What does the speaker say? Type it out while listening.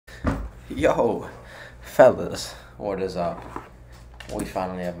Yo, fellas, what is up? We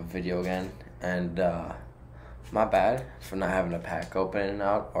finally have a video again, and my bad for not having a pack opening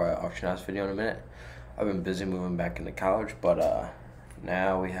out or an auction house video in a minute. I've been busy moving back into college, but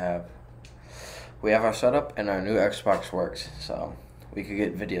now we have our setup and our new Xbox works, so we could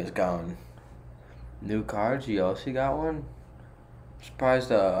get videos going. New cards, you also got one? Surprised,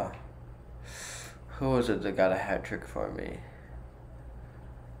 who was it that got a hat trick for me?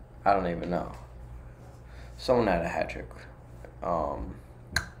 I don't even know. Someone had a hat trick.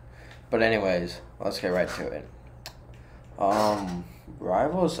 But anyways, let's get right to it.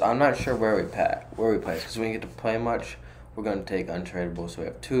 Rivals, I'm not sure where we play, because we didn't get to play much. We're going to take untradeable, so we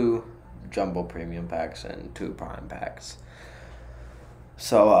have 2 jumbo premium packs and 2 prime packs.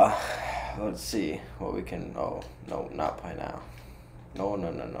 So, let's see what we can, oh, no, not play now. No.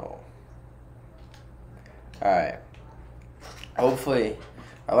 Alright. Hopefully,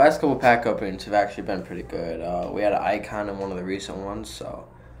 our last couple pack openings have actually been pretty good. We had an icon in one of the recent ones, so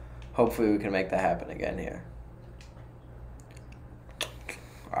hopefully we can make that happen again here.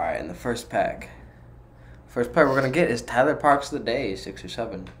 Alright, in the first pack we're going to get is Tyler Parks of the Day, 6 or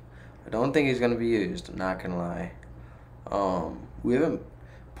 7. I don't think he's going to be used, I'm not going to lie. We haven't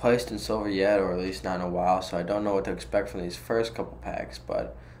placed in silver yet, or at least not in a while, so I don't know what to expect from these first couple packs,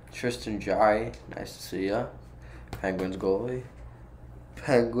 but Tristan Jari, nice to see ya. Penguins goalie.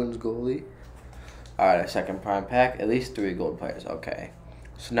 Alright, a second prime pack. At least 3 gold players. Okay.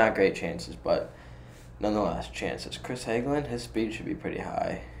 So not great chances, but nonetheless chances. Chris Hagelin, his speed should be pretty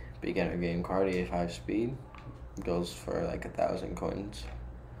high. Beginner game card, 85 speed. Goes for like 1,000 coins.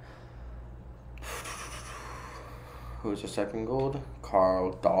 Who's the second gold?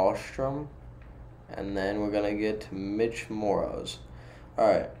 Carl Dahlstrom. And then we're going to get Mitch Moros.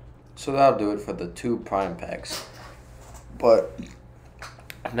 Alright. So that'll do it for the 2 prime packs. But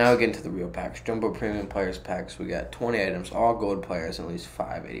now we get into the real packs. Jumbo Premium Players packs. We got 20 items, all gold players, and at least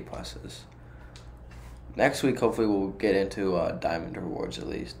 5 80 pluses. Next week, hopefully, we'll get into diamond rewards at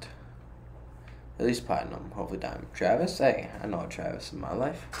least. At least platinum. Hopefully diamond. Travis? Hey, I know Travis in my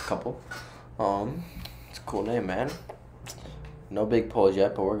life. A couple. It's a cool name, man. No big pulls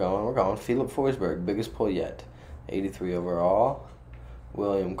yet, but we're going. Philip Forsberg, biggest pull yet. 83 overall.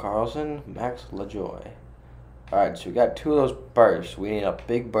 William Karlsson, Max LaJoy. Alright, so we got 2 of those bursts. We need a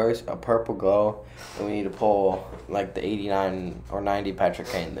big burst, a purple glow, and we need to pull like the 89 or 90 Patrick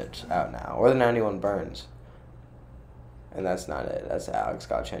Kane that's out now, or the 91 Burns. And that's not it. That's Alex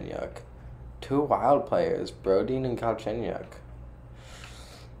Galchenyuk. 2 wild players, Brodin and Galchenyuk.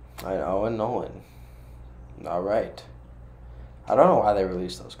 And Owen Nolan. Alright. I don't know why they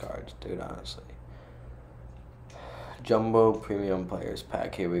released those cards, dude, honestly. Jumbo Premium Players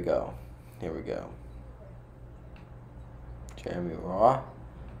pack. Here we go. Jeremy Raw,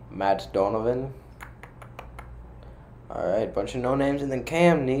 Matt Donovan. Alright, bunch of no names, and then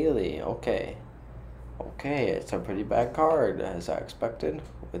Cam Neely. Okay, it's a pretty bad card, as I expected,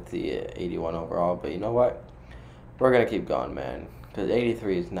 with the 81 overall. But you know what? We're going to keep going, man, because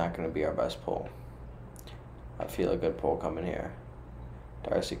 83 is not going to be our best pull. I feel a good pull coming here.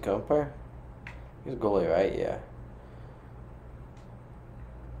 Darcy Cooper. He's a goalie, right? Yeah.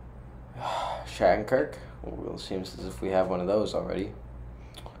 Shattenkirk. Well, it seems as if we have one of those already.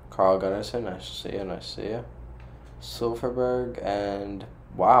 Carl Gunnarsson, nice to see you. Silverberg, and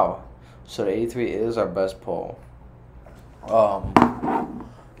wow. So the 83 is our best pull.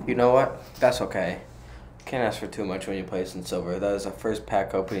 You know what? That's okay. Can't ask for too much when you place in silver. That is our first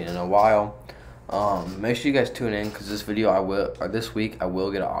pack opening in a while. Make sure you guys tune in, because this week I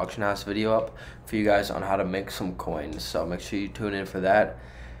will get an auction house video up for you guys on how to make some coins. So make sure you tune in for that.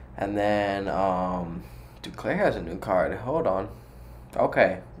 And then, dude, Claire has a new card. Hold on.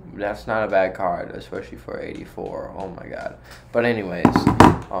 Okay, that's not a bad card, especially for 84. Oh my god. But anyways,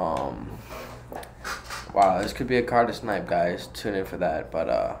 wow, this could be a card to snipe, guys. Tune in for that. But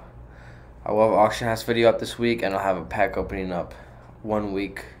I will have an auction house video up this week, and I'll have a pack opening up 1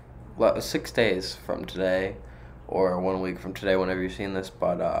 week, 6 days from today, or 1 week from today, whenever you're seeing this.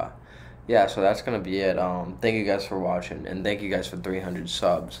 But yeah, so that's gonna be it. Thank you guys for watching, and thank you guys for 300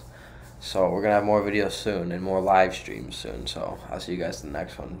 subs. So we're gonna have more videos soon and more live streams soon. So I'll see you guys in the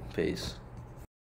next one. Peace.